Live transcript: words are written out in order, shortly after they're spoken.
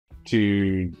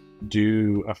to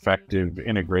do effective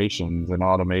integrations and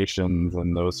automations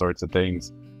and those sorts of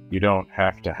things, you don't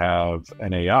have to have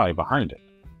an AI behind it,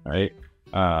 right?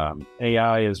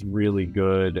 AI is really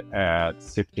good at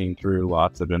sifting through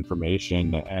lots of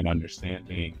information and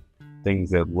understanding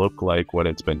things that look like what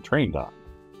it's been trained on,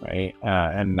 right?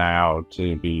 And now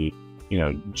to be,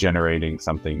 generating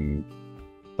something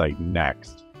like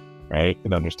next, right?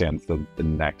 It understands the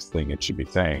next thing it should be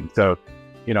saying. So,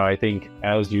 I think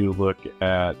as you look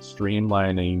at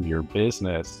streamlining your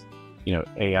business,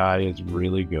 AI is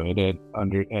really good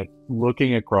at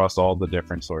looking across all the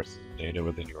different sources of data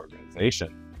within your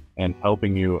organization and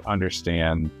helping you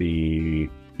understand the,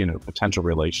 potential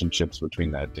relationships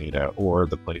between that data or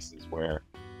the places where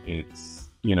it's,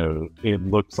 it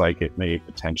looks like it may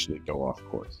potentially go off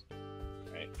course.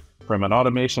 Right? From an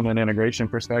automation and integration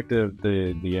perspective,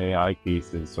 the AI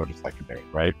piece is sort of secondary,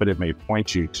 right? But it may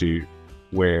point you to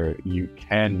where you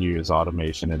can use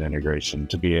automation and integration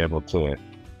to be able to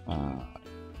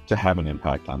have an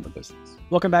impact on the business.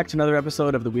 Welcome back to another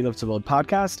episode of the WLTB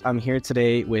Podcast. I'm here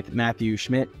today with Matthew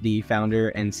Schmidt, the founder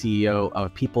and CEO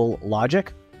of Peoplelogic,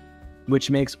 which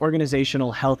makes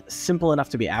organizational health simple enough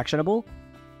to be actionable.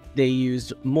 They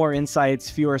used more insights,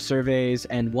 fewer surveys,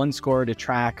 and one score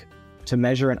to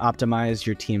measure and optimize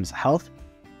your team's health.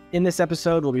 In this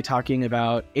episode, we'll be talking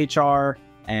about HR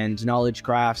and knowledge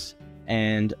graphs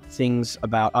and things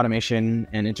about automation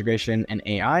and integration and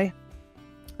AI.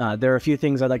 There are a few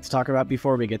things I'd like to talk about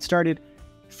before we get started.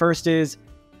 First is,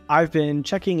 I've been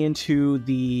checking into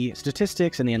the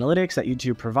statistics and the analytics that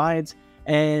YouTube provides,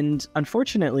 and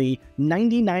unfortunately,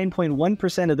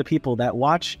 99.1% of the people that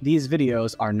watch these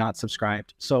videos are not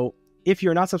subscribed. So if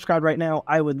you're not subscribed right now,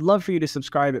 I would love for you to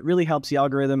subscribe. It really helps the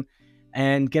algorithm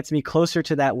and gets me closer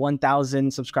to that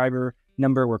 1,000 subscriber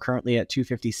number. We're currently at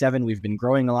 257. We've been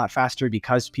growing a lot faster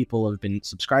because people have been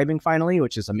subscribing finally,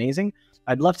 which is amazing.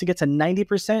 I'd love to get to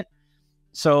 90%.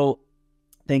 So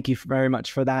thank you very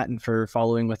much for that and for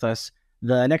following with us.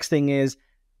 The next thing is,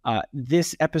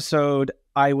 this episode,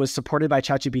 I was supported by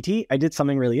ChatGPT. I did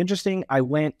something really interesting. I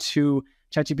went to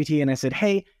ChatGPT and I said,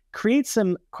 hey, create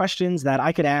some questions that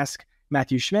I could ask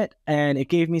Matthew Schmidt. And it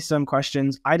gave me some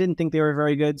questions. I didn't think they were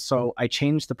very good. So I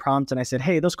changed the prompt and I said,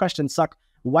 hey, those questions suck.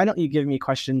 Why don't you give me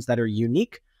questions that are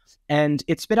unique? And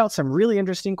it spit out some really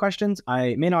interesting questions.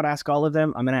 I may not ask all of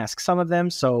them. I'm going to ask some of them.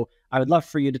 So I would love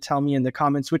for you to tell me in the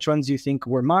comments which ones you think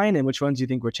were mine and which ones you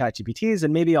think were ChatGPT's.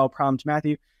 And maybe I'll prompt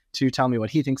Matthew to tell me what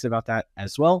he thinks about that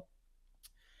as well.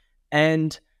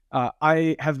 And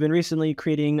I have been recently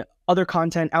creating other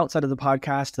content outside of the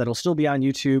podcast that'll still be on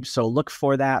YouTube. So look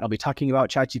for that. I'll be talking about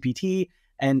ChatGPT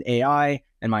and AI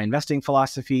and my investing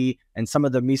philosophy and some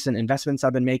of the recent investments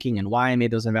I've been making and why I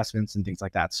made those investments and things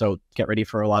like that. So get ready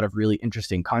for a lot of really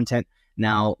interesting content.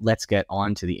 Now let's get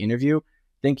on to the interview.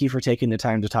 Thank you for taking the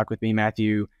time to talk with me,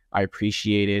 Matthew. I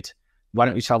appreciate it. Why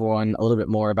don't you tell everyone a little bit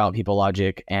more about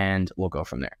Peoplelogic and we'll go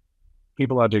from there.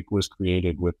 Peoplelogic was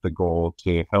created with the goal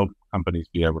to help companies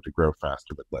be able to grow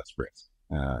faster with less risk.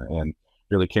 And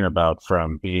really came about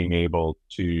from being able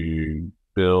to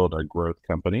build a growth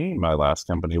company, my last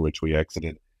company, which we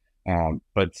exited.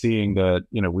 But seeing that,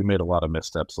 we made a lot of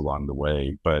missteps along the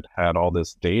way, but had all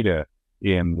this data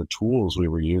in the tools we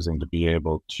were using to be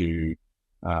able to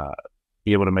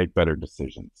make better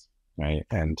decisions, right?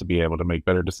 And to be able to make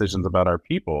better decisions about our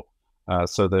people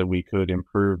so that we could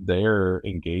improve their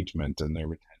engagement and their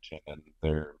retention and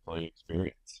their employee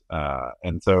experience.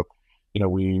 And so,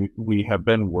 we have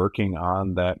been working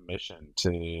on that mission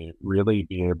to really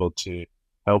be able to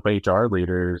help HR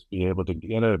leaders be able to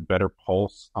get a better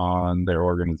pulse on their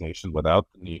organization without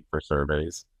the need for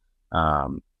surveys,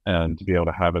 and to be able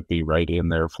to have it be right in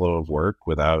their flow of work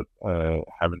without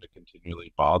having to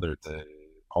continually bother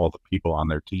all the people on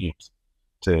their teams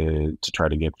to try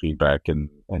to get feedback and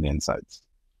insights.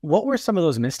 What were some of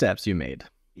those missteps you made?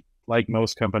 Like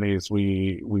most companies,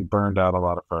 we burned out a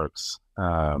lot of folks,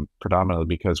 predominantly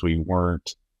because we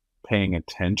weren't paying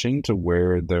attention to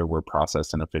where there were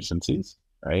process inefficiencies,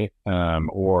 right?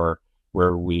 Or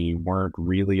where we weren't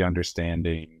really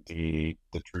understanding the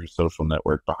true social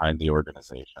network behind the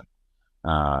organization.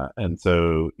 And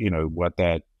so, where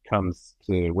that comes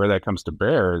to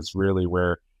bear is really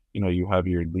where, you have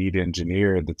your lead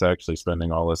engineer that's actually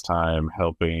spending all his time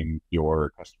helping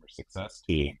your customer success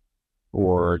team,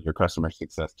 or your customer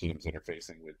success team's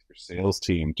interfacing with your sales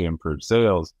team to improve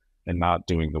sales and not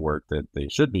doing the work that they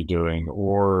should be doing,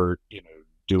 or,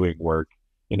 doing work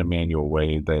in a manual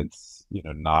way that's,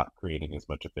 not creating as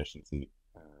much efficiency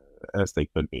as they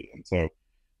could be. And so,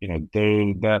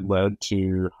 that led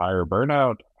to higher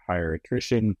burnout, higher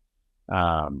attrition,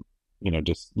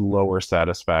 just lower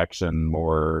satisfaction,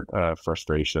 more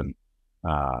frustration.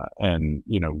 And,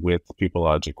 with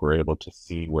Peoplelogic, we're able to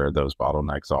see where those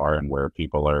bottlenecks are and where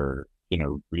people are,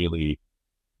 really,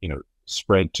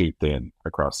 spread too thin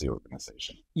across the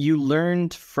organization. You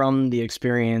learned from the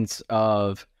experience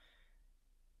of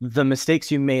the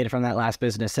mistakes you made from that last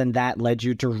business, and that led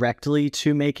you directly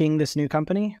to making this new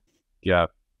company? Yeah,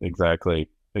 exactly.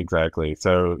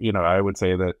 So, I would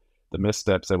say that the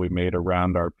missteps that we made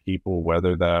around our people,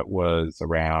 whether that was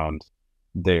around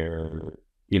their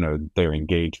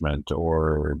engagement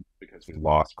or because we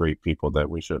lost great people that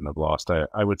we shouldn't have lost,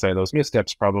 I would say those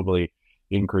missteps probably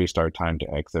increased our time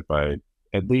to exit by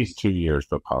at least 2 years,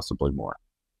 but possibly more.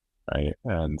 Right.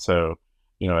 And so,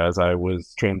 as I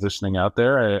was transitioning out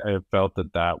there, I felt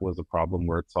that was a problem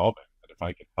worth solving. That if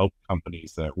I could help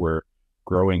companies that were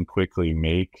growing quickly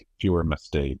make fewer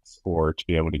mistakes, or to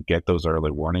be able to get those early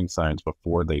warning signs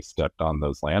before they stepped on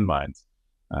those landmines,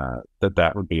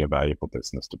 that would be a valuable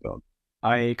business to build.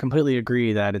 I completely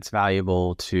agree that it's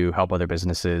valuable to help other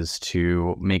businesses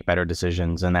to make better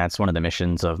decisions. And that's one of the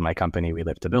missions of my company, We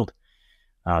Live to Build.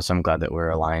 So I'm glad that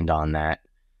we're aligned on that.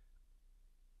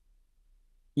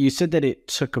 You said that it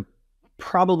took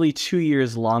probably 2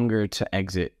 years longer to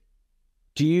exit.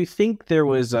 Do you think there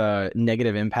was a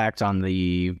negative impact on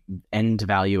the end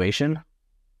valuation?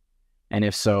 And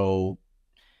if so,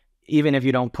 even if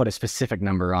you don't put a specific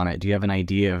number on it, do you have an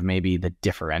idea of maybe the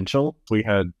differential? We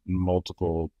had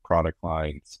multiple product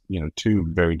lines,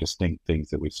 2 very distinct things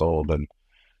that we sold. And,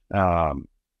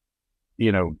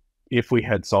 if we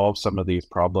had solved some of these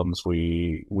problems,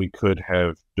 we could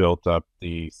have built up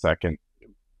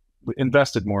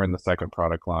invested more in the second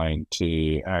product line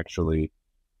to actually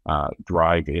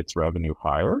drive its revenue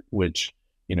higher, which,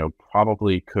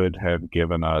 probably could have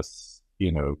given us,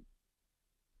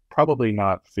 probably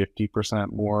not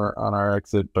 50% more on our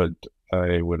exit, but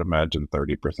I would imagine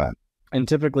 30%. And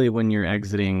typically when you're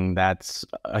exiting, that's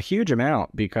a huge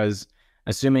amount, because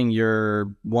assuming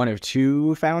you're one of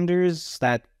 2 founders,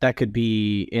 that could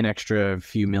be an extra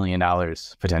few $1 million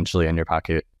potentially in your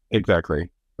pocket. Exactly.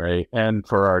 Right. And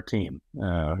for our team,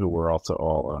 who were also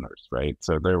all owners. Right.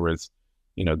 So there was,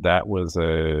 that was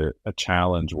a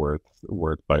challenge worth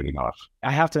biting off.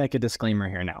 I have to make a disclaimer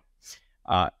here now.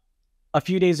 A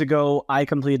few days ago, I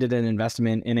completed an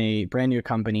investment in a brand new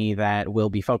company that will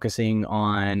be focusing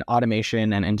on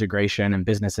automation and integration and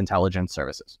business intelligence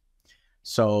services.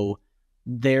 So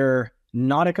they're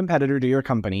not a competitor to your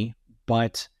company,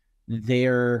 but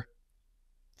their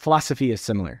philosophy is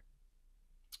similar,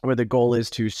 where the goal is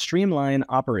to streamline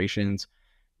operations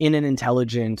in an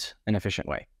intelligent and efficient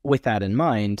way. With that in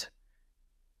mind,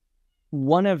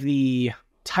 one of the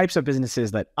types of businesses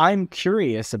that I'm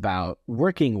curious about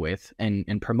working with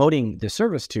and promoting the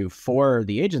service to for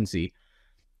the agency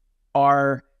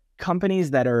are companies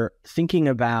that are thinking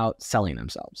about selling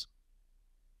themselves.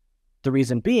 The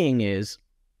reason being is,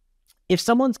 if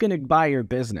someone's going to buy your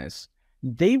business,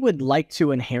 they would like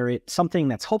to inherit something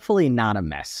that's hopefully not a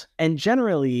mess. And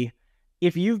generally,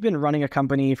 if you've been running a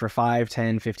company for 5,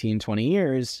 10, 15, 20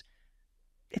 years,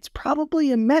 it's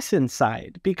probably a mess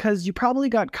inside, because you probably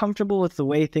got comfortable with the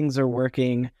way things are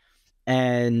working,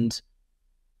 and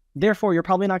therefore you're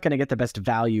probably not going to get the best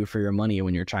value for your money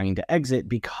when you're trying to exit,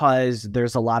 because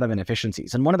there's a lot of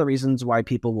inefficiencies. And one of the reasons why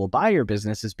people will buy your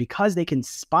business is because they can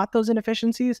spot those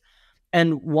inefficiencies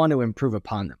and want to improve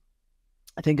upon them.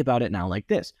 Think about it now like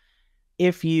this.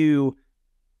 If you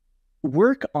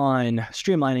work on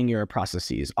streamlining your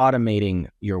processes, automating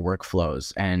your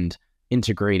workflows, and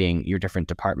integrating your different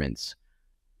departments,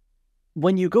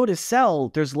 when you go to sell,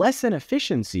 there's less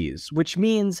inefficiencies, which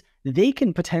means they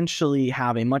can potentially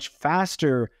have a much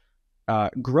faster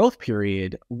growth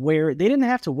period where they didn't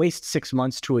have to waste 6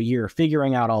 months to a year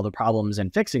figuring out all the problems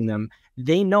and fixing them.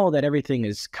 They know that everything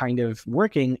is kind of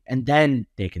working, and then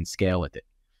they can scale with it.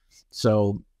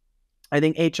 So I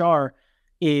think HR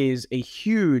is a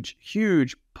huge,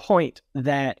 huge point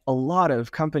that a lot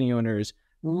of company owners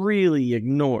really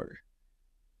ignore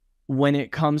when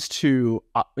it comes to,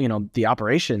 the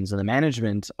operations and the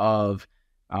management of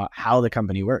how the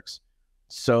company works.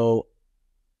 So,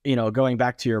 going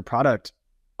back to your product,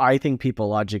 I think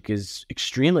Peoplelogic is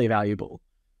extremely valuable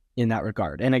in that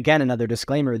regard. And again, another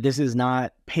disclaimer, this is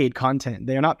not paid content.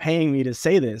 They're not paying me to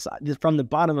say this. From the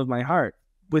bottom of my heart,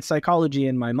 with psychology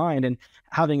in my mind and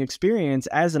having experience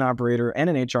as an operator and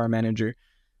an HR manager,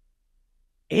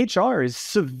 HR is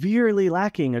severely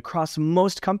lacking across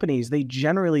most companies. They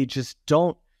generally just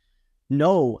don't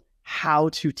know how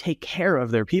to take care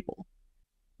of their people.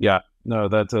 Yeah, no,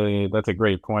 that's a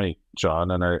great point,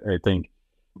 John. And I think,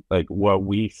 like what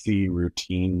we see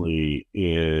routinely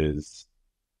is,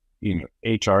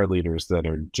 HR leaders that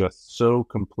are just so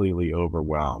completely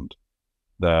overwhelmed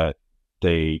that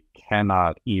they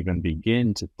cannot even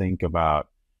begin to think about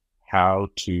how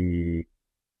to,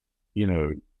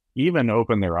 even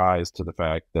open their eyes to the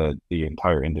fact that the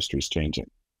entire industry is changing,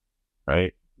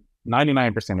 right?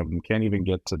 99% of them can't even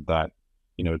get to that,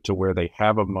 to where they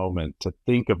have a moment to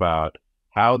think about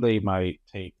how they might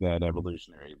take that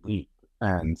evolutionary leap.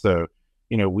 And so,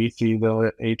 we see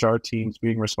the HR teams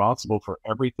being responsible for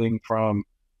everything from,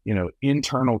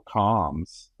 internal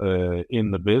comms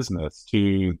in the business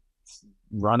to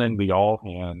running the all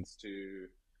hands to,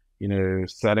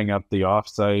 setting up the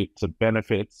offsite to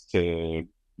benefits to,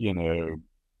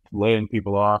 laying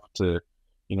people off to,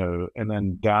 and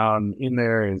then down in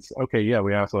there is, okay, yeah,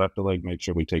 we also have to like make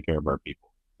sure we take care of our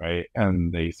people, right?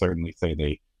 And they certainly say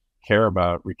they care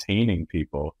about retaining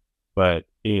people, but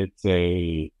it's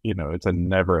it's a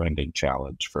never ending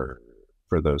challenge for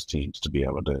those teams to be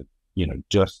able to,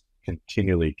 just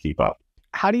continually keep up.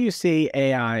 How do you see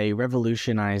AI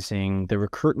revolutionizing the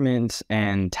recruitment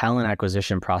and talent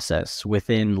acquisition process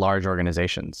within large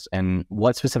organizations, and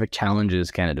what specific challenges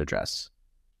can it address?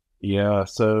 Yeah,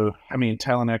 so I mean,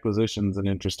 talent acquisition is an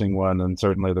interesting one, and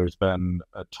certainly there's been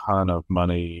a ton of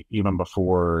money even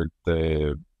before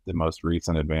the most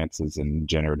recent advances in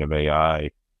generative AI.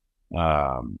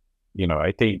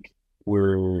 I think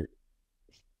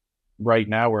right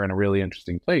now we're in a really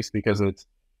interesting place because it's,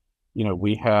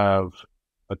 we have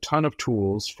a ton of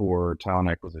tools for talent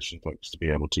acquisition folks to be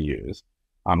able to use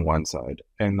on one side.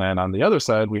 And then on the other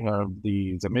side, we have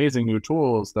these amazing new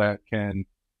tools that can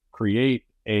create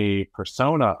a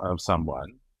persona of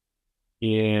someone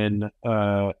in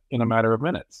a matter of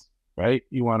minutes, right?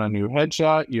 You want a new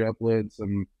headshot, you upload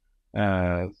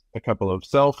a couple of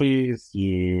selfies,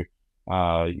 you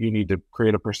need to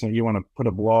create a person, you want to put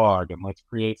a blog and let's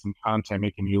create some content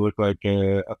making you look like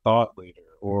a thought leader,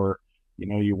 or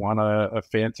you want a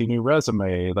fancy new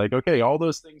resume. Like, okay, all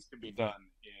those things can be done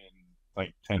in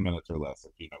like 10 minutes or less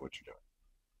if you know what you're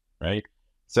doing, right?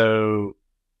 So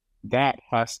that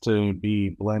has to be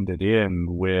blended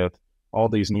in with all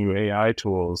these new AI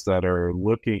tools that are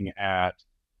looking at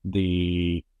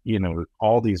the,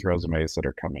 all these resumes that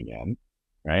are coming in,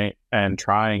 right? And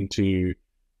trying to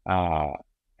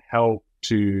help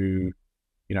to,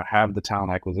 have the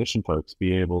talent acquisition folks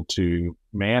be able to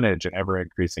manage an ever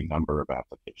increasing number of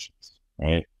applications,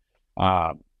 right?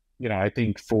 I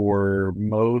think for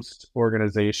most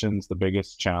organizations, the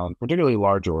biggest challenge, particularly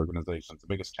larger organizations, the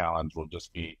biggest challenge will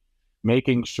just be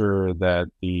making sure that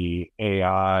the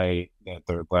AI that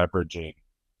they're leveraging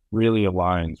really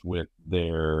aligns with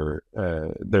their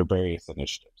various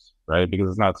initiatives, right? Because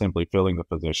it's not simply filling the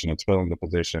position; it's filling the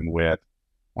position with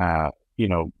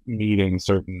meeting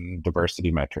certain diversity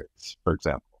metrics, for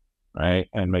example, right?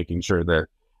 And making sure that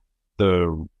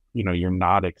you're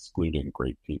not excluding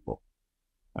great people,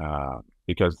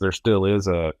 because there still is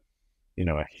a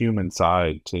human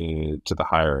side to the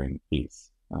hiring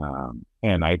piece.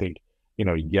 And I think,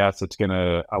 yes, it's going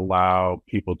to allow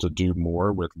people to do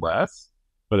more with less,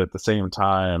 but at the same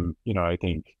time, I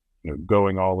think,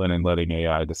 going all in and letting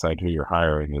AI decide who you're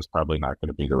hiring is probably not going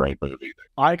to be the right move either.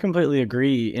 I completely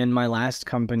agree. In my last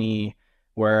company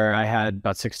where I had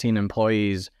about 16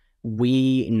 employees,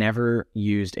 we never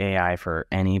used AI for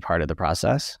any part of the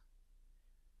process.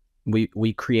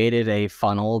 We created a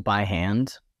funnel by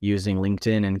hand using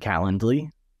LinkedIn and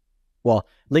Calendly. Well,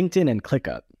 LinkedIn and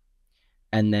ClickUp,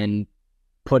 and then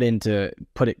put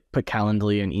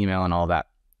Calendly and email and all that.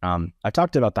 I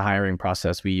talked about the hiring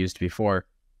process we used before.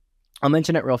 I'll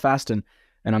mention it real fast, and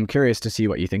I'm curious to see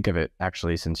what you think of it,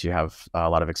 actually, since you have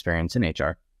a lot of experience in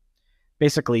HR.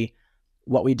 Basically,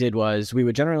 what we did was we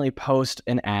would generally post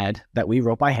an ad that we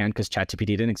wrote by hand because ChatGPT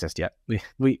didn't exist yet.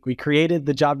 We created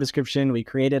the job description, we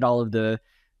created all of the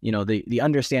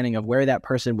understanding of where that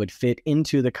person would fit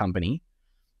into the company,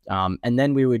 and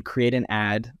then we would create an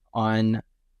ad on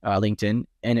LinkedIn,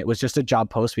 and it was just a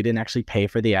job post. We didn't actually pay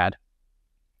for the ad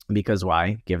because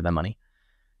why? Give them money.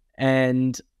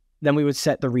 And then we would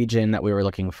set the region that we were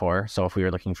looking for. So if we were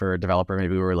looking for a developer,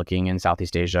 maybe we were looking in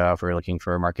Southeast Asia. If we were looking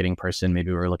for a marketing person, maybe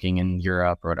we were looking in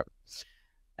Europe or whatever.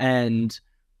 And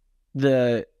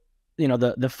the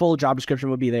full job description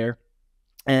would be there.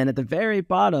 And at the very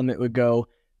bottom, it would go,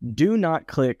 do not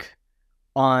click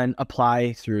on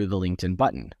apply through the LinkedIn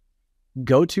button.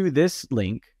 Go to this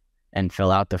link and fill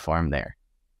out the form there.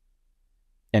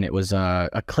 And it was a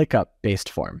ClickUp based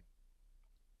form.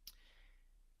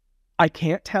 I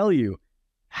can't tell you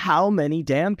how many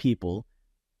damn people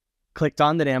clicked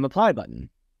on the damn apply button.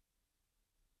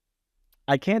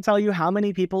 I can't tell you how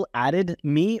many people added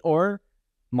me or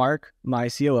Mark, my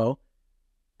COO,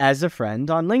 as a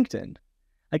friend on LinkedIn.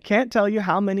 I can't tell you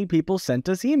how many people sent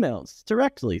us emails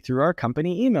directly through our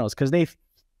company emails because they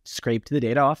scraped the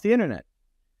data off the internet.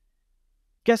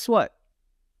 Guess what?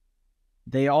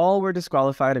 They all were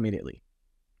disqualified immediately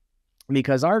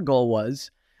because our goal was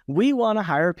we want to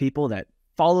hire people that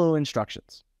follow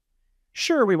instructions.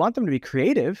 Sure, we want them to be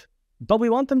creative, but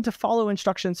we want them to follow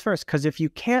instructions first, because if you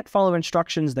can't follow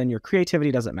instructions, then your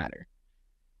creativity doesn't matter,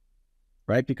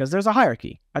 right? Because there's a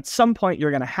hierarchy. At some point,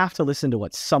 you're going to have to listen to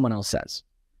what someone else says.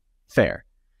 Fair.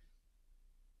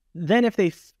 Then if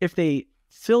they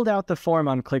filled out the form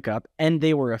on ClickUp and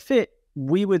they were a fit,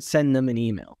 we would send them an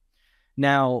email.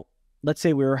 Now, let's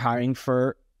say we were hiring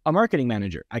for a marketing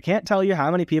manager. I can't tell you how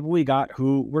many people we got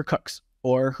who were cooks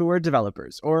or who were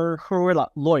developers or who were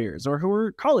lawyers or who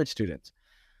were college students.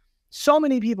 So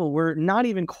many people were not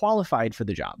even qualified for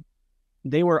the job.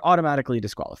 They were automatically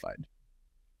disqualified.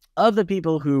 Of the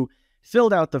people who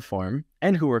filled out the form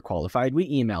and who were qualified, we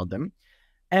emailed them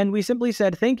and we simply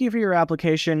said, thank you for your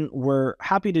application. We're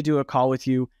happy to do a call with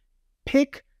you.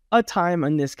 Pick a time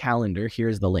on this calendar.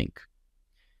 Here's the link.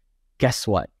 Guess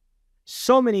what?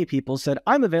 So many people said,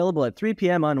 I'm available at 3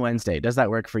 p.m. on Wednesday. Does that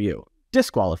work for you?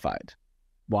 Disqualified.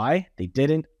 Why? They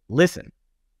didn't listen.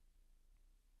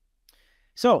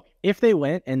 So if they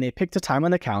went and they picked a time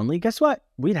on the calendar, guess what?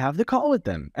 We'd have the call with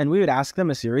them and we would ask them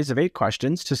a series of 8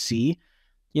 questions to see,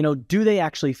 do they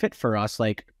actually fit for us?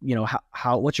 Like,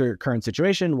 what's your current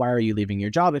situation? Why are you leaving your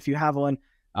job if you have one?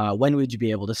 When would you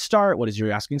be able to start? What is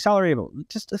your asking salary?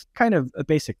 Just a kind of a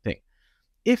basic thing.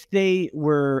 If they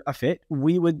were a fit,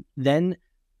 we would then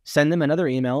send them another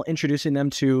email introducing them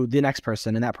to the next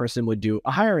person, and that person would do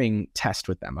a hiring test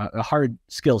with them, a hard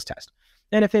skills test.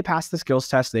 And if they passed the skills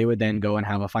test, they would then go and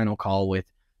have a final call with,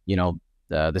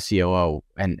 the COO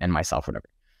and myself,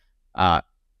 whatever.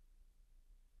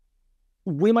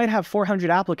 We might have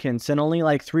 400 applicants and only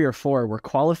like 3 or 4 were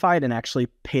qualified and actually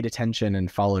paid attention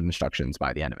and followed instructions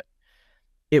by the end of it.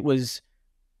 It was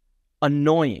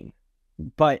annoying,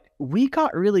 but we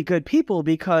got really good people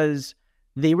because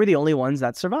they were the only ones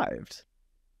that survived.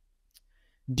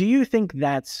 Do you think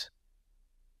that's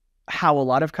how a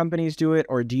lot of companies do it,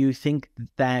 or do you think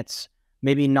that's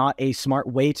maybe not a smart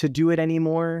way to do it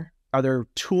anymore? Are there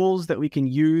tools that we can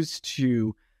use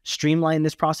to streamline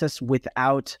this process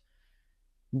without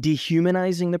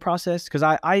dehumanizing the process? Because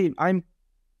I'm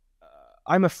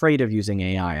afraid of using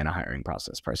AI in a hiring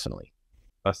process personally.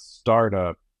 A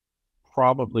startup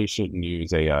probably shouldn't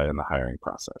use AI in the hiring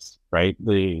process, right?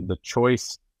 The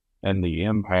choice and the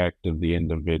impact of the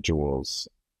individuals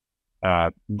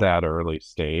at that early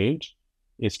stage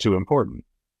is too important,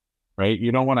 right?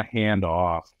 You don't want to hand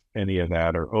off any of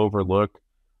that or overlook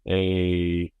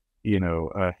a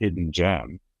hidden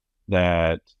gem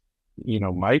that,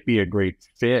 might be a great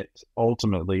fit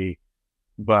ultimately,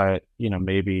 but,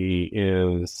 maybe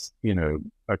is,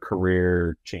 a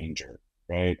career changer,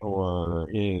 right? Or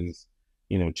is,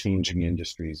 changing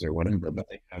industries or whatever, but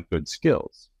they have good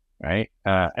skills, right?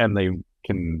 And they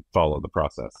can follow the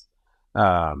process.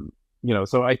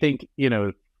 So I think,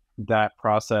 that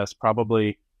process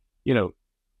probably,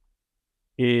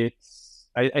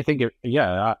 I think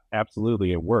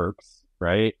absolutely it works,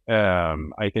 right?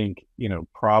 I think,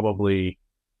 probably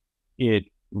it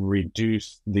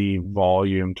reduced the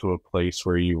volume to a place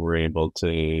where you were able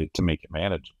to make it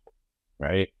manageable,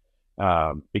 right?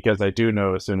 Because I do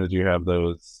know as soon as you have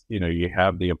those, you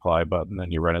have the apply button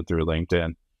and you run it through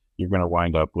LinkedIn, you're going to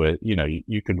wind up with,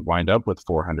 you could wind up with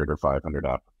 400 or 500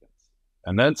 applicants.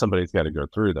 And then somebody's got to go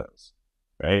through those,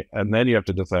 right? And then you have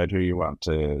to decide who you want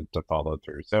to follow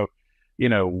through. So,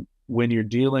 when you're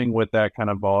dealing with that kind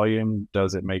of volume,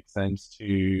 does it make sense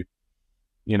to,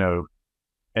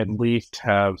 at least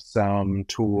have some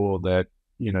tool that,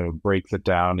 breaks it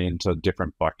down into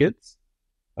different buckets?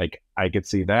 Like I could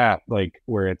see that, like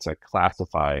where it's a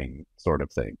classifying sort of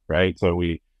thing, right? So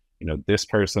we, this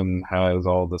person has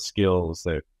all the skills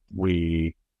that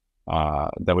we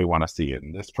want to see,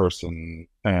 and this person,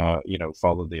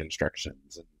 followed the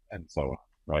instructions and so on,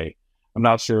 right? I'm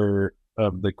not sure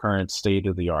of the current state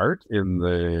of the art in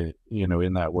the,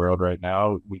 in that world right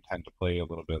now. We tend to play a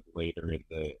little bit later in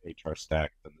the HR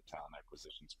stack than the talent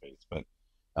acquisition space, but,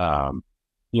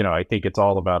 I think it's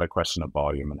all about a question of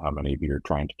volume and how many of you are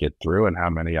trying to get through and how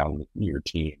many on your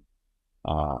team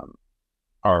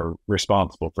are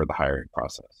responsible for the hiring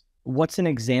process. What's an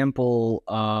example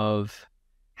of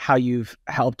how you've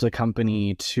helped a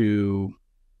company to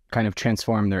kind of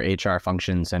transform their HR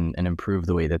functions and improve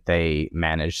the way that they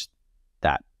manage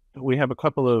that? We have a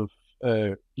couple of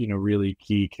really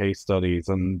key case studies.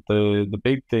 And the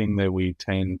big thing that we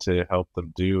tend to help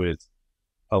them do is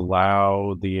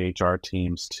allow the HR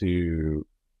teams to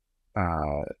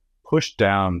push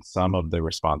down some of the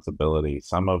responsibility,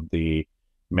 some of the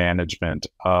management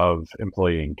of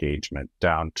employee engagement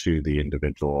down to the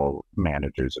individual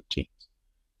managers of teams,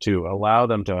 to allow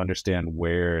them to understand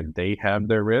where they have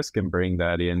their risk and bring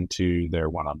that into their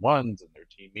one-on-ones and their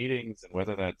team meetings, and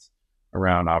whether that's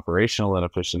around operational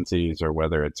inefficiencies or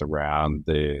whether it's around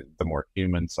the more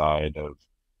human side of,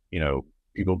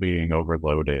 people being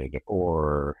overloaded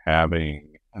or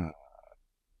having,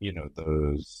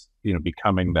 those,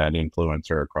 becoming that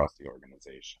influencer across the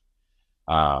organization.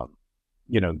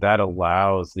 That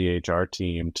allows the HR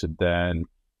team to then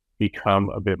become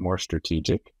a bit more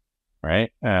strategic,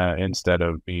 right? Instead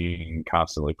of being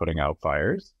constantly putting out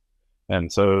fires.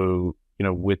 And so,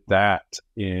 with that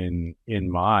in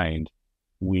mind,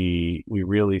 we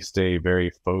really stay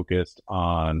very focused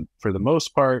on, for the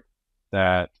most part,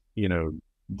 that,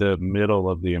 the middle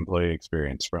of the employee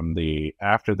experience, from the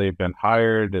after they've been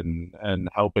hired and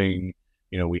helping,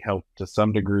 we help to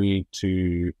some degree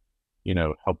to,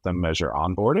 help them measure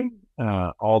onboarding,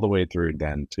 all the way through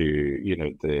then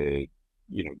to,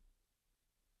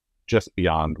 just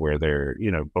beyond where they're,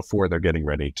 before they're getting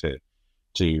ready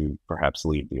to perhaps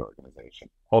leave the organization.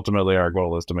 Ultimately, our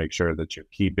goal is to make sure that you're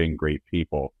keeping great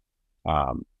people.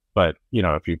 But,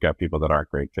 if you've got people that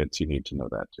aren't great fits, you need to know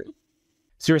that too.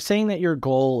 So you're saying that your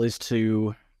goal is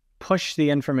to push the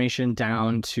information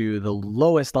down to the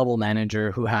lowest level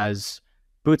manager who has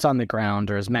boots on the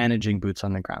ground or is managing boots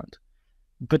on the ground.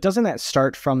 But doesn't that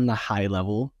start from the high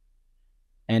level?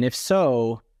 And if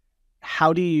so,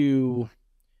 how do you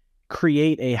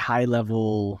create a high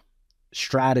level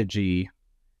strategy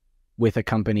with a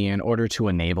company in order to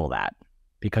enable that?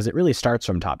 Because it really starts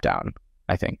from top down,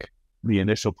 I think. The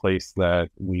initial place that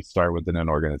we start within an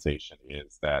organization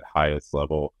is that highest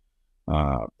level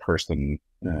person,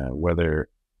 whether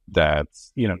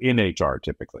that's, in HR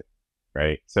typically,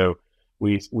 right? So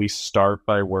we start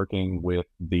by working with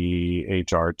the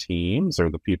HR teams or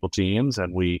the people teams,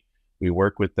 and we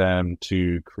work with them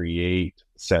to create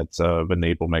sets of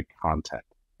enablement content,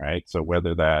 right? So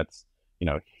whether that's,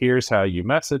 here's how you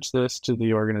message this to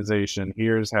the organization,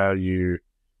 here's how you,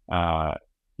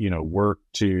 work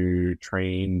to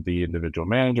train the individual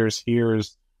managers,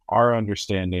 here's our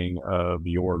understanding of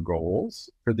your goals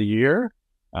for the year.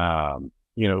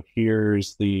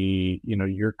 Here's the,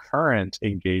 your current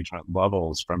engagement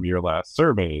levels from your last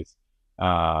surveys.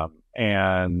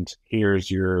 And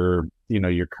here's your,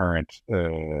 your current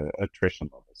attrition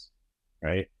levels,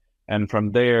 right? And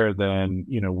from there, then,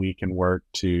 we can work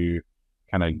to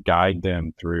kind of guide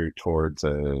them through towards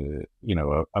a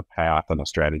path and a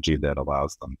strategy that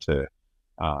allows them to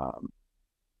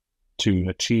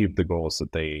achieve the goals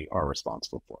that they are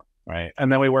responsible for, right? And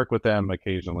then we work with them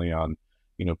occasionally on,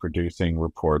 producing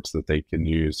reports that they can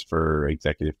use for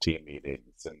executive team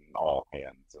meetings and all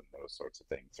hands and those sorts of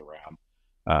things around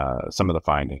some of the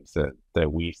findings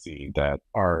that we see that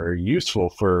are useful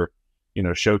for,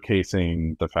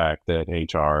 showcasing the fact that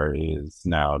HR is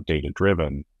now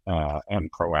data-driven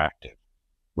and proactive,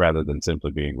 rather than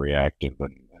simply being reactive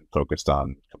and focused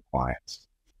on compliance.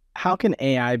 How can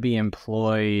AI be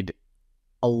employed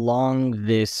along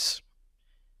this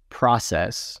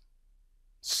process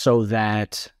so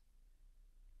that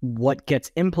what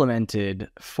gets implemented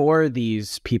for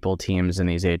these people teams and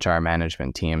these HR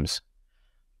management teams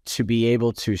to be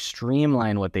able to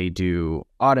streamline what they do,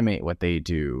 automate what they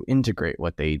do, integrate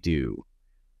what they do,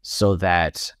 so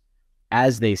that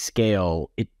as they scale,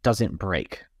 it doesn't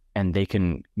break, and they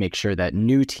can make sure that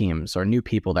new teams or new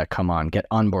people that come on get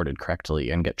onboarded correctly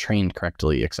and get trained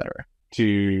correctly, et cetera?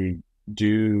 To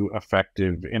do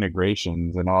effective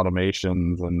integrations and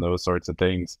automations and those sorts of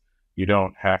things, you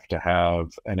don't have to have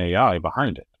an AI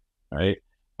behind it, right?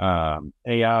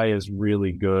 AI is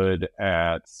really good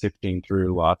at sifting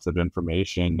through lots of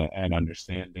information and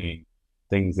understanding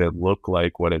things that look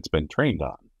like what it's been trained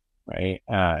on, right?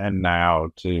 And now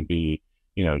to be,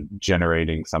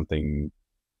 generating something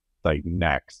like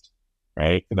next,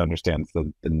 right? It understands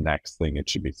the next thing it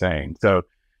should be saying. So,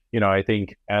 I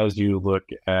think as you look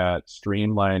at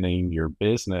streamlining your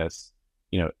business,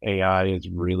 AI is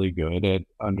really good at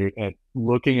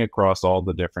looking across all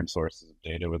the different sources of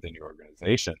data within your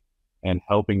organization and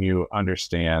helping you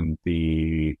understand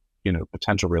the,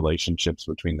 potential relationships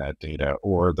between that data,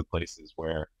 or the places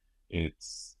where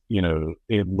it's,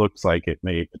 it looks like it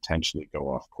may potentially go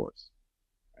off course,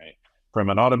 right? From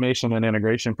an automation and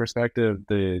integration perspective,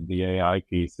 the AI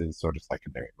piece is sort of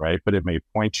secondary, right? But it may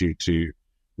point you to,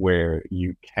 where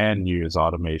you can use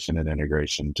automation and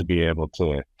integration to be able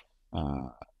to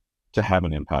have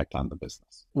an impact on the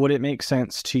business. Would it make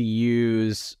sense to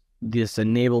use this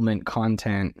enablement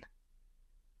content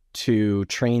to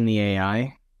train the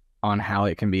AI on how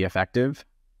it can be effective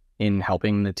in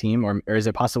helping the team? Or is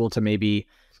it possible to maybe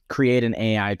create an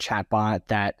AI chatbot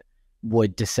that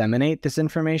would disseminate this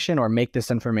information or make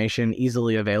this information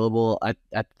easily available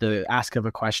at the ask of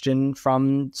a question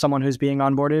from someone who's being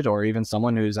onboarded, or even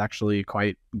someone who's actually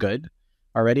quite good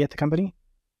already at the company?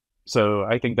 So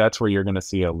I think that's where you're going to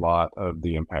see a lot of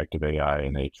the impact of AI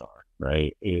in HR,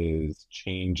 right? Is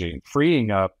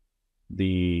freeing up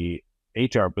the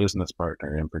HR business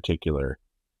partner in particular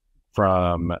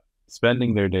from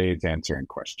spending their days answering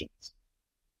questions,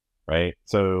 right?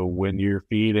 So when you're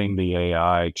feeding the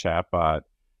AI chatbot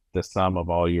the sum of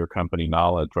all your company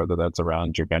knowledge, whether that's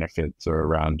around your benefits or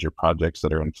around your projects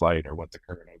that are in flight or what the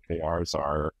current OKRs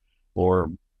are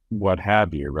or what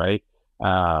have you, right?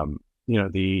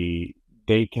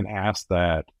 They can ask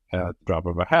that at the drop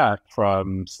of a hat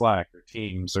from Slack or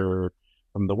Teams or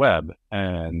from the web.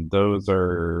 And those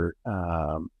are,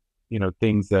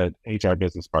 things that HR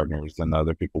business partners and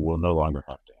other people will no longer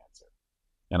have to answer.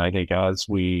 And I think as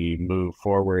we move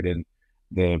forward and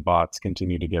the bots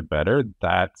continue to get better,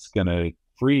 that's going to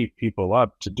free people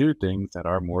up to do things that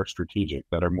are more strategic,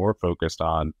 that are more focused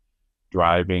on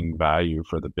driving value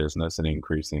for the business and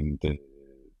increasing the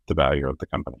value of the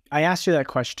company. I asked you that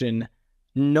question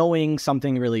knowing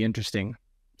something really interesting.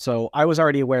 So I was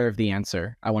already aware of the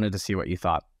answer. I wanted to see what you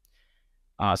thought.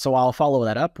 So I'll follow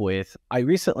that up with, I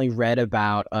recently read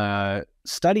about a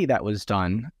study that was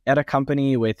done at a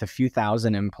company with a few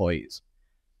thousand employees.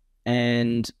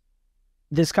 And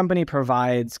this company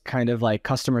provides kind of like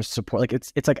customer support, like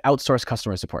it's like outsourced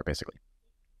customer support, basically.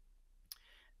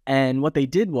 And what they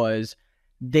did was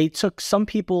they took some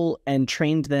people and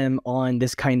trained them on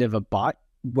this kind of a bot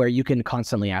where you can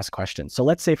constantly ask questions. So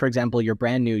let's say, for example, you're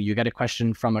brand new, you get a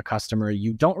question from a customer,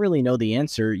 you don't really know the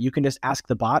answer, you can just ask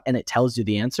the bot and it tells you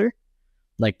the answer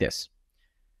like this.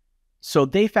 So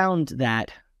they found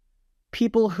that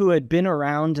people who had been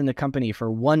around in the company for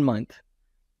 1 month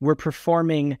were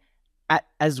performing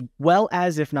as well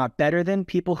as, if not better than,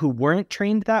 people who weren't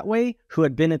trained that way, who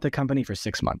had been at the company for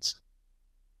 6 months.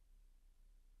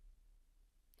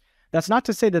 That's not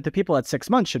to say that the people at 6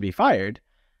 months should be fired,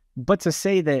 but to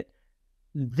say that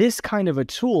this kind of a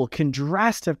tool can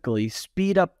drastically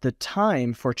speed up the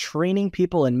time for training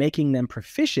people and making them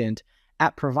proficient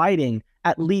at providing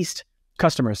at least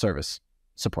customer service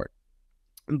support.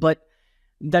 But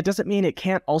that doesn't mean it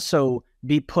can't also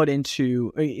be put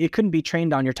into, it couldn't be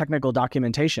trained on your technical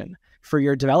documentation for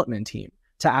your development team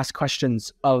to ask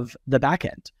questions of the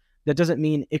backend. That doesn't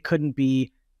mean it couldn't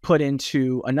be put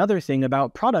into another thing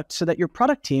about product so that your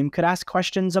product team could ask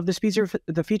questions of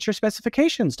the feature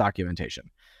specifications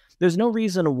documentation. There's no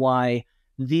reason why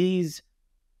these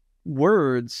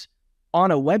words on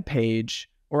a web page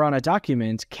or on a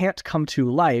document can't come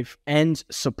to life and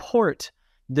support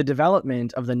the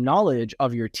development of the knowledge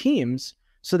of your teams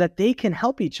so that they can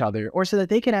help each other, or so that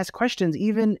they can ask questions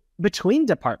even between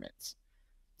departments,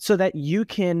 so that you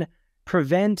can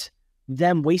prevent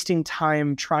them wasting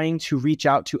time trying to reach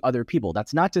out to other people.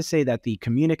 That's not to say that the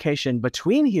communication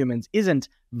between humans isn't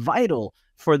vital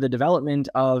for the development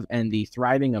of and the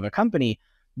thriving of a company.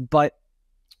 But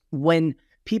when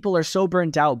people are so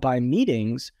burnt out by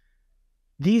meetings,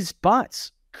 these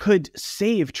bots could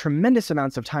save tremendous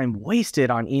amounts of time wasted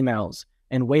on emails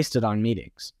and wasted on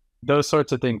meetings. Those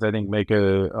sorts of things, I think, make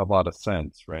a lot of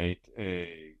sense, right?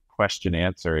 Question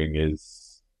answering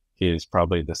is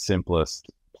probably the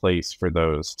simplest place for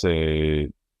those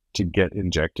to get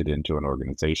injected into an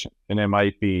organization. And it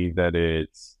might be that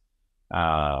it's,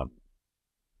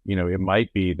 it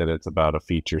might be that it's about a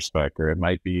feature spec, or it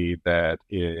might be that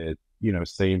it,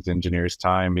 saves engineers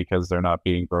time because they're not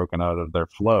being broken out of their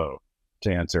flow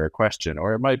to answer a question.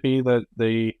 Or it might be that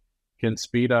they can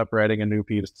speed up writing a new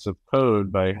piece of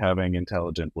code by having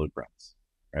intelligent blueprints,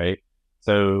 right?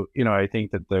 So, I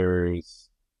think that there's,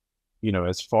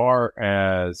 as far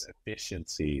as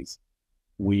efficiencies,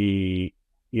 we,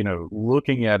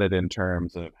 looking at it in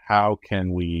terms of how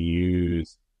can we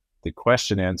use the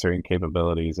question answering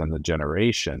capabilities and the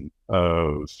generation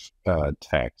of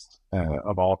text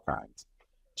of all kinds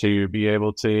to be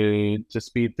able to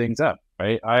speed things up,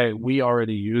 right? We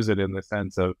already use it in the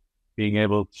sense of being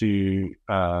able to,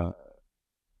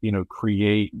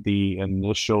 create the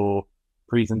initial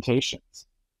presentations,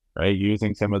 right?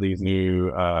 Using some of these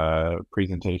new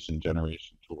presentation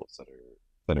generation tools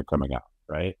that are coming out,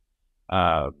 right?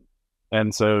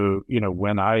 And so,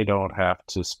 when I don't have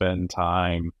to spend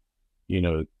time,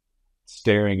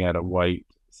 staring at a white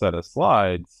set of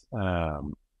slides,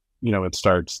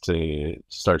 it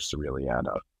starts to really add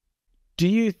up. Do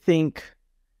you think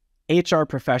HR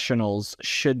professionals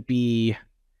should be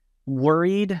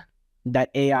worried that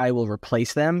AI will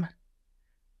replace them?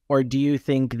 Or do you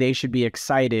think they should be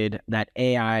excited that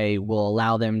AI will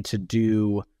allow them to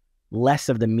do less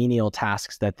of the menial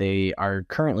tasks that they are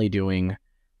currently doing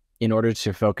in order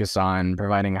to focus on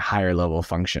providing a higher level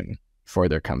function for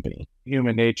their company?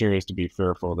 Human nature is to be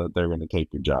fearful that they're going to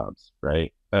take your jobs,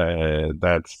 right?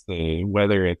 That's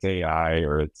whether it's AI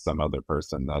or it's some other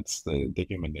person, that's the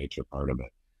human nature part of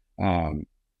it.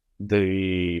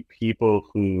 The people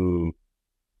who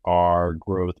are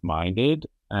growth minded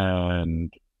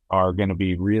and are going to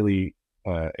be really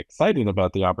excited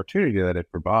about the opportunity that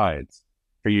it provides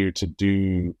for you to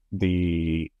do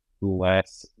the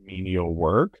less menial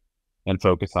work and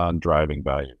focus on driving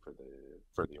value for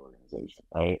the organization,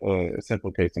 right? A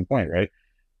simple case in point, right?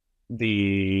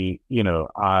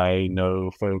 I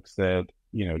know folks that,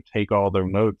 take all their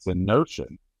notes in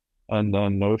Notion, and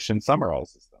then Notion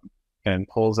summarizes them and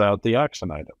pulls out the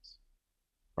action items,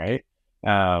 right?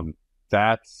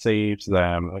 That saves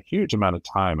them a huge amount of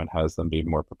time and has them be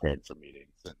more prepared for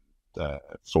meetings and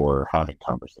for having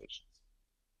conversations,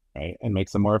 right? And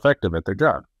makes them more effective at their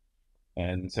job.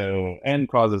 And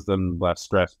causes them less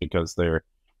stress because they're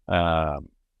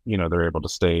able to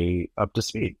stay up to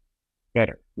speed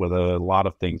better with a lot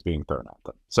of things being thrown at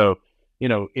them. So,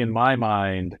 in my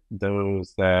mind,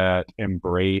 those that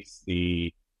embrace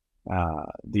the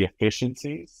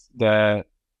efficiencies that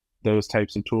those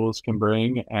types of tools can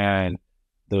bring, and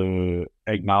the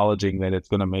acknowledging that it's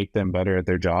going to make them better at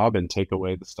their job and take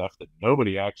away the stuff that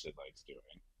nobody actually likes doing,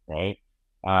 right?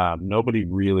 Nobody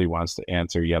really wants to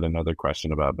answer yet another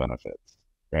question about benefits,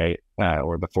 right?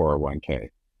 Or the 401k.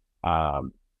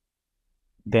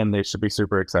 Then they should be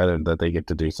super excited that they get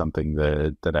to do something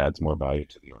that adds more value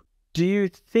to the org. Do you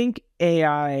think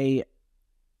AI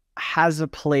has a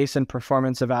place in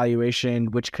performance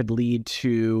evaluation which could lead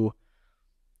to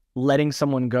letting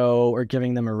someone go or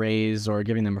giving them a raise or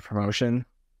giving them a promotion?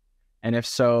 And if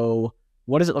so,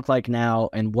 what does it look like now,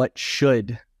 and what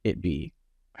should it be?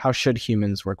 How should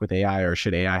humans work with AI, or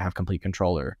should AI have complete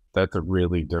control? That's a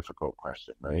really difficult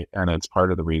question, right? And it's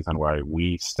part of the reason why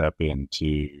we step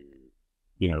into,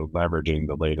 leveraging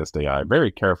the latest AI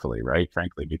very carefully, right?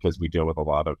 Frankly, because we deal with a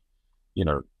lot of,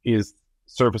 is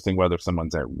surfacing whether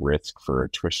someone's at risk for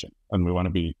attrition. And we want to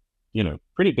be,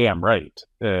 pretty damn right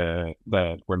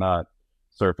that we're not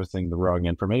surfacing the wrong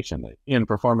information. In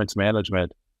performance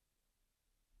management,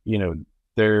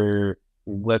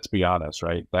 let's be honest,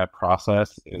 right? That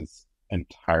process is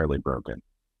entirely broken,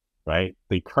 right?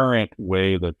 The current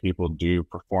way that people do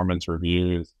performance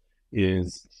reviews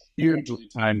is hugely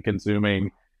time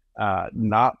consuming,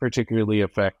 not particularly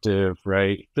effective,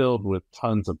 right? Filled with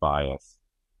tons of bias,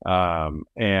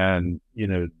 and,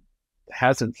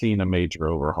 hasn't seen a major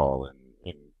overhaul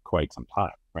in quite some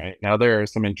time, right? Now, there are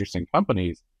some interesting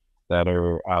companies that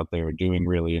are out there doing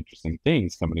really interesting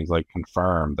things. Companies like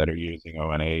Confirm that are using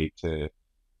ONA to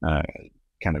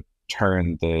kind of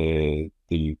turn the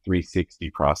 360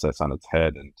 process on its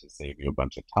head and to save you a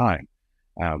bunch of time.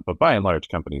 But by and large,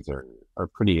 companies are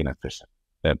pretty inefficient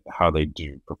at how they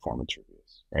do performance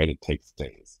reviews, right? It takes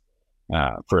days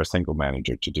for a single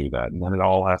manager to do that. And then it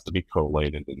all has to be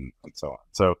collated and so on.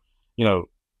 So,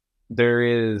 there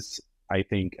is, I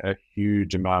think, a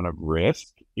huge amount of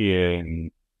risk in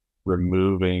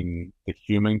removing the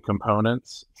human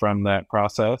components from that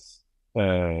process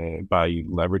by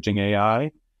leveraging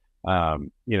AI.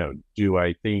 Do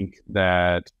I think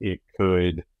that it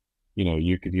could,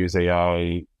 you could use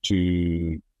AI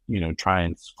to, try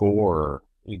and score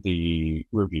the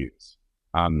reviews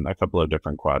on a couple of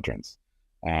different quadrants?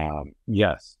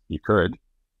 Yes, you could,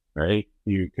 right?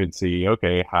 You could see,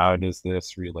 okay, how does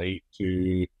this relate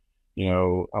to,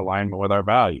 alignment with our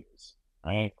values,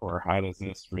 right? Or how does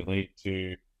this relate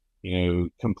to,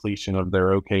 completion of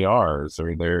their OKRs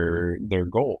or their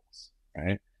goals,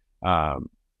 right?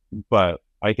 But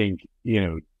I think,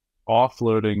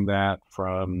 offloading that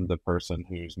from the person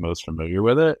who's most familiar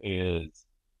with it is,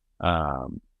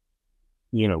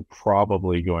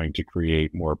 probably going to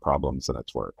create more problems than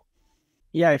it's worth.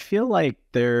 Yeah, I feel like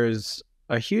there's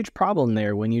a huge problem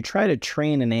there when you try to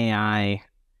train an AI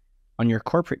on your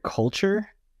corporate culture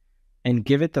and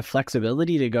give it the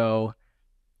flexibility to go,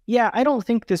 yeah, I don't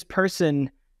think this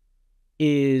person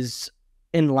is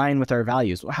in line with our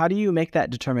values. How do you make that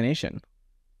determination,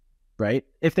 right?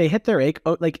 If they hit their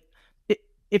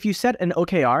if you set an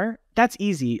OKR, that's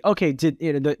easy. Okay, did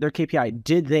their KPI,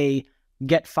 did they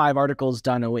get 5 articles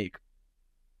done a week?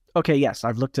 okay, yes,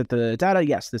 I've looked at the data.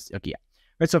 Yes, this, okay, yeah.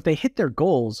 Right. So if they hit their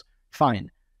goals,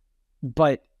 fine.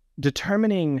 But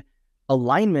determining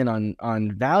alignment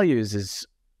on values is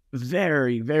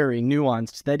very, very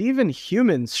nuanced that even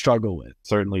humans struggle with.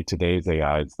 Certainly today's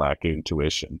AIs lack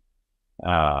intuition.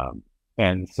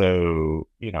 And so,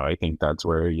 I think that's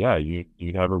where,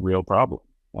 you'd have a real problem.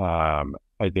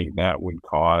 I think that would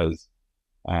cause,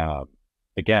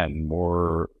 again,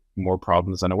 more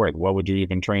problems than aware. What would you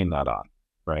even train that on,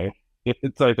 right?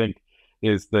 It's, I think,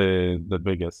 is the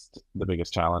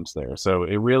biggest challenge there. So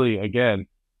it really, again,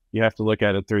 you have to look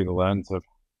at it through the lens of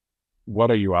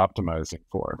what are you optimizing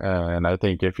for? And I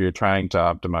think if you're trying to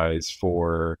optimize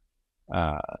for,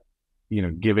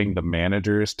 giving the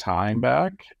managers time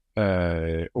back,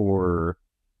 or,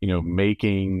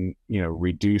 making,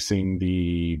 reducing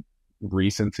the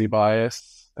recency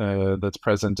bias that's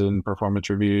present in performance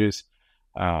reviews,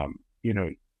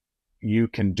 you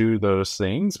can do those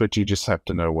things, but you just have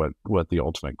to know what the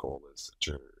ultimate goal is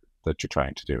that you're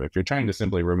trying to do. If you're trying to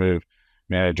simply remove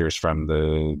managers from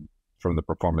the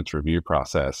performance review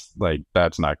process, like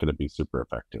that's not going to be super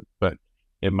effective, but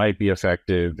it might be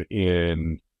effective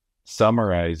in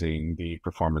summarizing the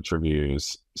performance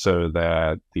reviews so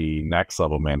that the next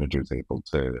level manager is able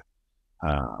to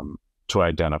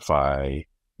identify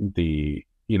the,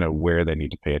 where they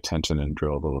need to pay attention and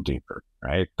drill a little deeper,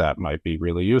 right? That might be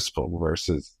really useful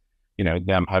versus,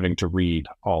 them having to read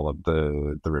all of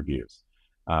the reviews.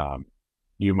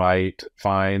 You might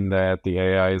find that the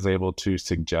AI is able to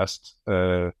suggest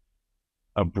a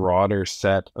broader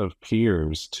set of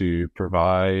peers to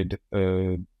provide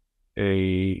a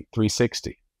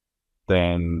 360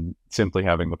 than simply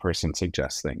having the person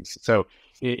suggest things. So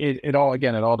it all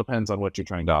depends on what you're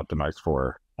trying to optimize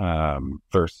for,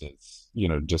 versus,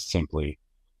 just simply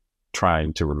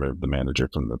trying to remove the manager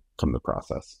from the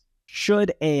process.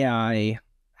 Should AI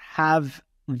have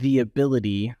the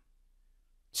ability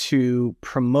to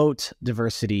promote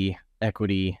diversity,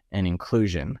 equity, and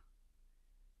inclusion?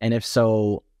 And if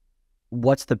so,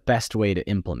 what's the best way to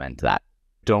implement that?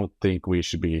 Don't think we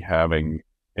should be having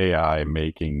AI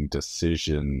making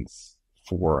decisions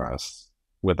for us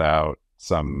without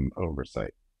some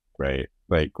oversight, right?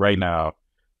 Like right now,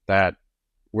 that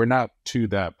we're not to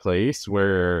that place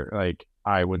where like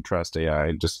I would trust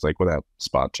AI just like without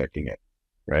spot checking it,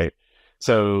 right?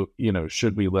 So,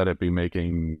 should we let it be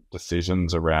making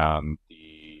decisions around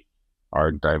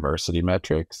our diversity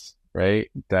metrics, right?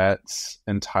 That's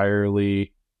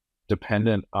entirely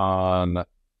dependent on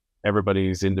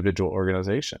everybody's individual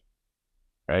organization,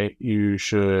 right? You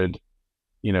should,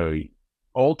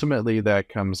 ultimately that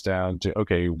comes down to,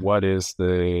 okay, what is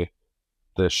the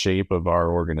shape of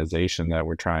our organization that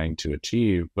we're trying to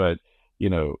achieve? But,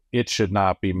 it should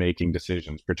not be making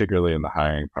decisions, particularly in the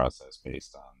hiring process,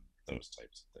 based on those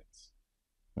types of things,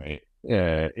 right?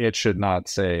 It should not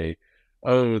say,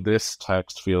 oh, this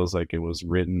text feels like it was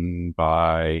written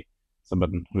by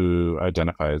someone who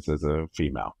identifies as a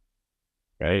female,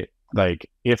 right? Like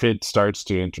if it starts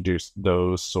to introduce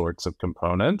those sorts of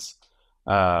components,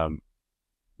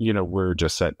 we're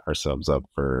just setting ourselves up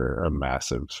for a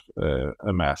massive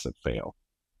fail.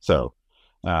 So,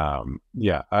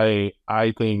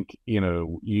 I think,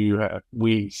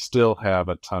 we still have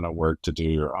a ton of work to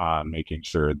do on making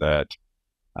sure that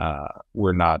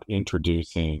we're not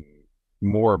introducing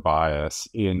more bias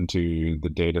into the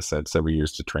data sets that we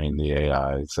use to train the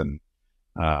AIs,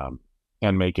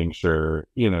 and making sure,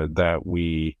 that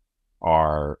we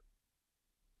are,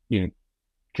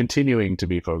 continuing to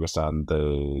be focused on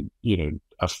the,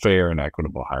 a fair and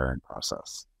equitable hiring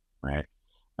process, right?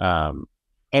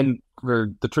 And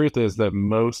the truth is that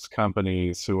most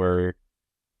companies who are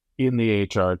in the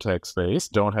HR tech space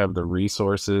don't have the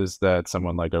resources that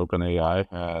someone like OpenAI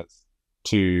has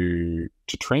to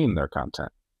train their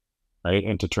content, right?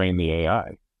 And to train the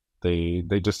AI. They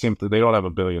just simply, they don't have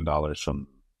 $1 billion from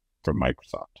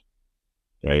Microsoft,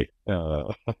 right?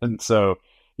 And so,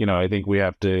 I think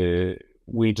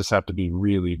we just have to be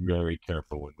really very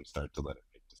careful when we start to let it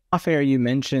make decisions. Off air, you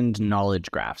mentioned knowledge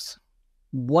graphs.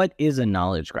 What is a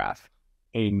knowledge graph?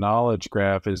 A knowledge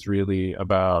graph is really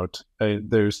about,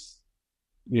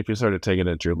 if you sort of take it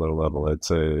at your low level, it's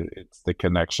the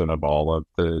connection of all of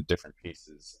the different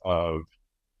pieces of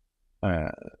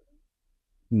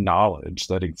knowledge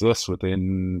that exists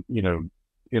within,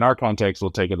 in our context,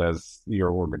 we'll take it as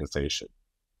your organization,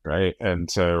 right? And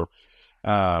so,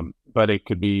 but it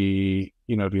could be,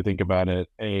 if you think about it,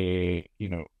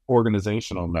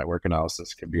 organizational network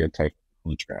analysis could be a type of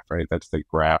knowledge graph, right? That's the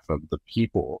graph of the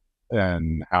people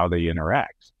and how they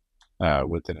interact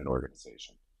within an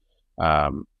organization.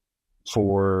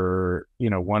 for,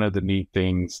 one of the neat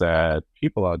things that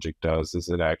Peoplelogic does is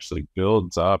it actually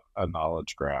builds up a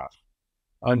knowledge graph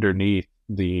underneath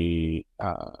the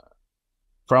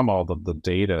from all of the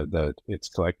data that it's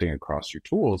collecting across your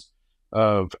tools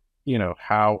of,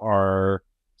 how are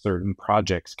certain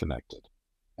projects connected.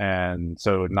 And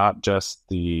so not just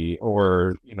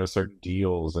certain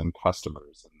deals and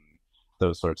customers and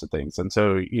those sorts of things. And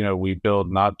so, we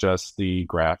build not just the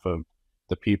graph of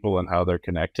the people and how they're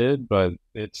connected, but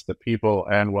it's the people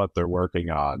and what they're working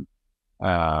on,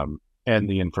 and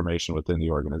the information within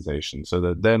the organization, so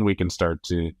that then we can start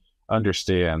to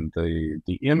understand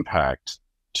the impact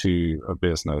to a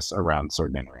business around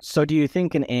certain interactions. So do you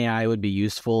think an AI would be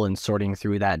useful in sorting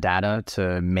through that data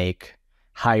to make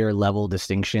higher level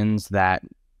distinctions that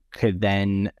could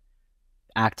then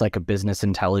act like a business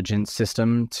intelligence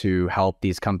system to help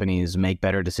these companies make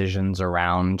better decisions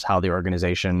around how the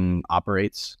organization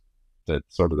operates?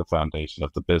 That's sort of the foundation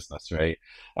of the business, right?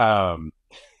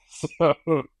 So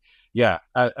yeah,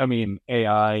 I mean,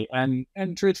 AI and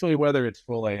truthfully, whether it's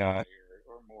full AI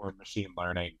or more machine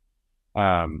learning,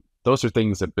 those are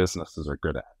things that businesses are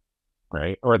good at,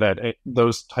 right? Or that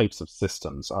those types of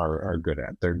systems are good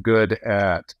at. They're good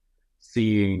at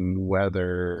seeing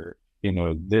whether,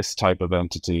 this type of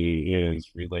entity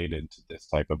is related to this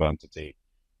type of entity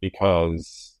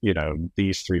because,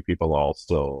 these three people are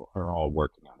all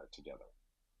working on it together,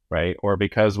 right? Or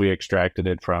because we extracted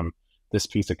it from this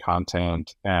piece of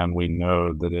content and we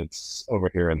know that it's over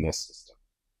here in this system,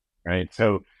 right?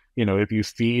 So, if you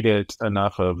feed it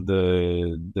enough of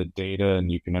the data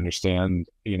and you can understand,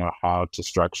 how to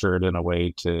structure it in a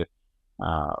way to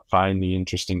find the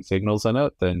interesting signals in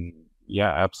it, then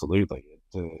yeah, absolutely.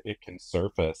 It can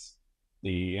surface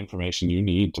the information you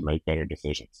need to make better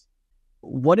decisions.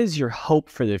 What is your hope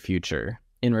for the future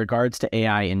in regards to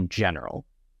AI in general?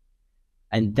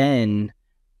 And then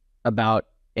about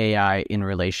AI in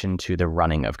relation to the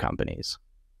running of companies?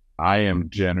 I am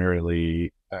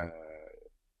generally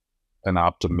an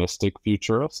optimistic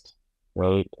futurist,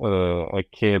 right? A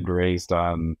kid raised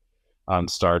on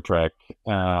Star Trek,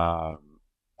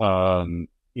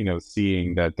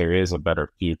 seeing that there is a better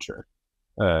future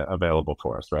available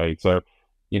for us, right? So,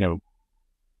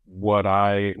 when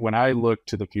I look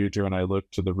to the future and I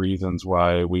look to the reasons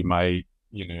why we might,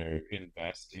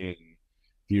 invest in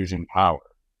fusion power,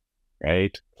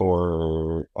 right?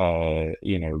 For,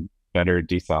 better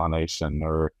desalination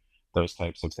or those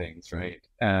types of things, right?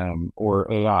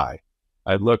 Or AI.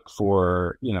 I look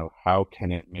for, how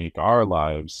can it make our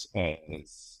lives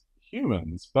as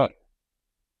humans better,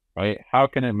 right? How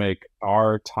can it make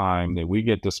our time that we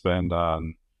get to spend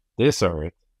on this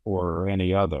earth or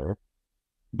any other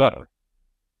better,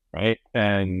 right?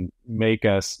 And make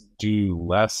us do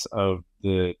less of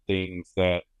the things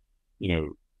that,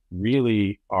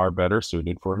 really are better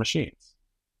suited for machines,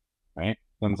 right?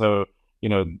 And so,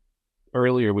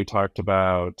 earlier we talked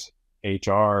about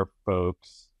HR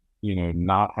folks,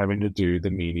 not having to do the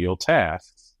menial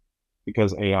tasks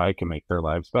because AI can make their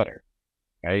lives better,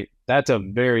 right? That's a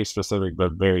very specific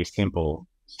but very simple,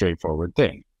 straightforward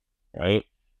thing, right?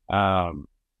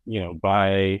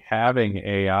 By having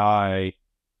AI,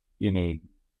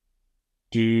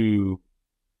 do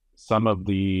some of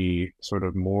the sort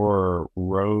of more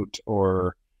rote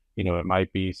or, it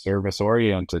might be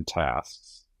service-oriented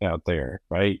tasks out there,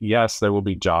 right? Yes, there will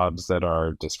be jobs that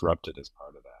are disrupted as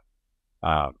part of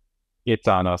that. It's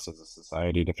on us as a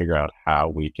society to figure out how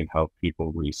we can help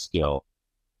people reskill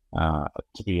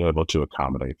to be able to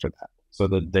accommodate for that, so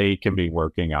that they can be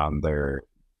working on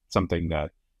something that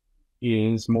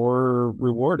is more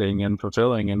rewarding and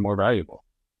fulfilling and more valuable.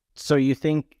 So you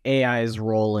think AI's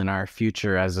role in our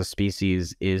future as a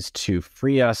species is to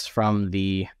free us from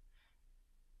the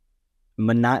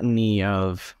monotony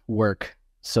of work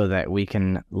so that we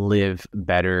can live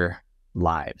better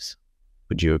lives?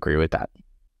 Would you agree with that?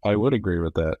 I would agree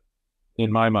with that,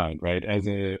 in my mind, right? As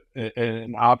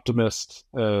an optimist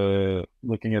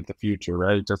looking at the future,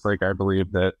 right? Just like I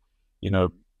believe that,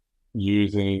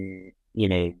 using,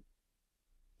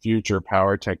 future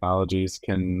power technologies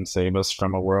can save us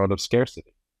from a world of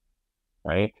scarcity,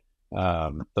 right?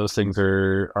 Those things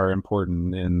are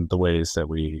important in the ways that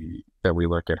we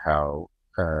look at how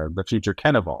the future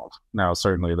can evolve. Now,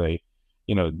 certainly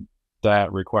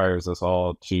that requires us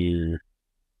all to,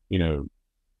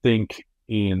 think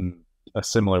in a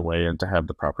similar way and to have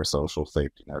the proper social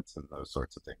safety nets and those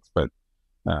sorts of things. But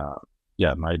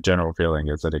my general feeling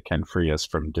is that it can free us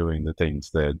from doing the things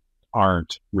that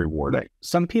aren't rewarding.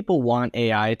 Some people want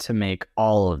AI to make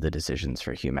all of the decisions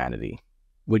for humanity.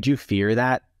 Would you fear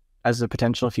that as a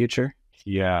potential future?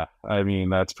 Yeah, I mean,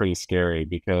 that's pretty scary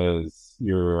because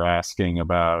you're asking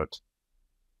about,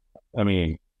 I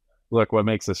mean, look, what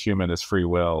makes us human is free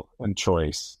will and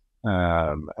choice.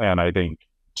 And I think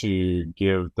to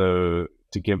give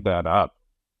that up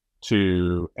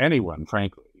to anyone,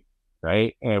 frankly,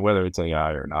 right? And whether it's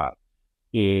AI or not,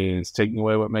 is taking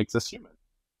away what makes us human.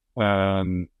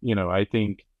 I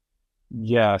think,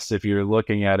 yes, if you're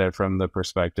looking at it from the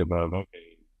perspective of,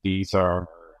 okay, these are,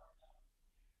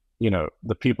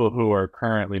 the people who are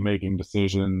currently making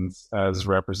decisions as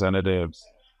representatives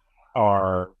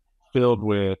are filled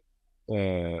with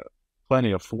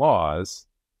plenty of flaws,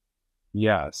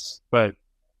 yes, but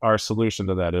our solution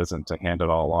to that isn't to hand it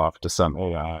all off to some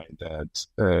AI that,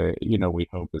 we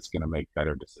hope is going to make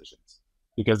better decisions,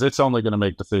 because it's only going to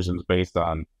make decisions based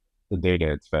on the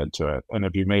data it's fed to it. And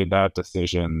if you made that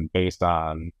decision based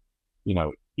on,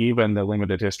 even the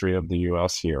limited history of the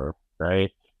US here,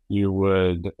 right, you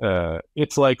would,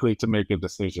 it's likely to make a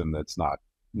decision that's not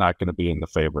going to be in the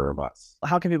favor of us.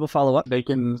 How can people follow up? They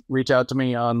can reach out to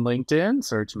me on LinkedIn,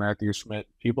 search Matthew Schmidt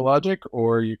Peoplelogic,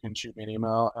 or you can shoot me an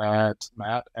email at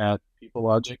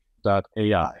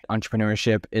matt@peoplelogic.ai.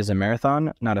 Entrepreneurship is a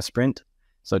marathon, not a sprint.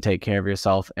 So take care of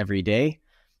yourself every day.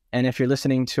 And if you're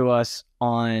listening to us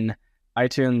on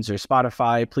iTunes or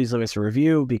Spotify, please leave us a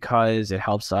review, because it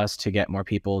helps us to get more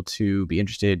people to be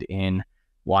interested in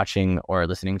watching or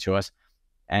listening to us.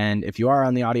 And if you are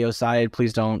on the audio side,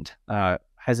 please don't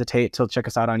hesitate to check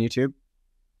us out on YouTube,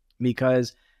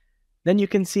 because then you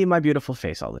can see my beautiful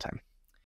face all the time.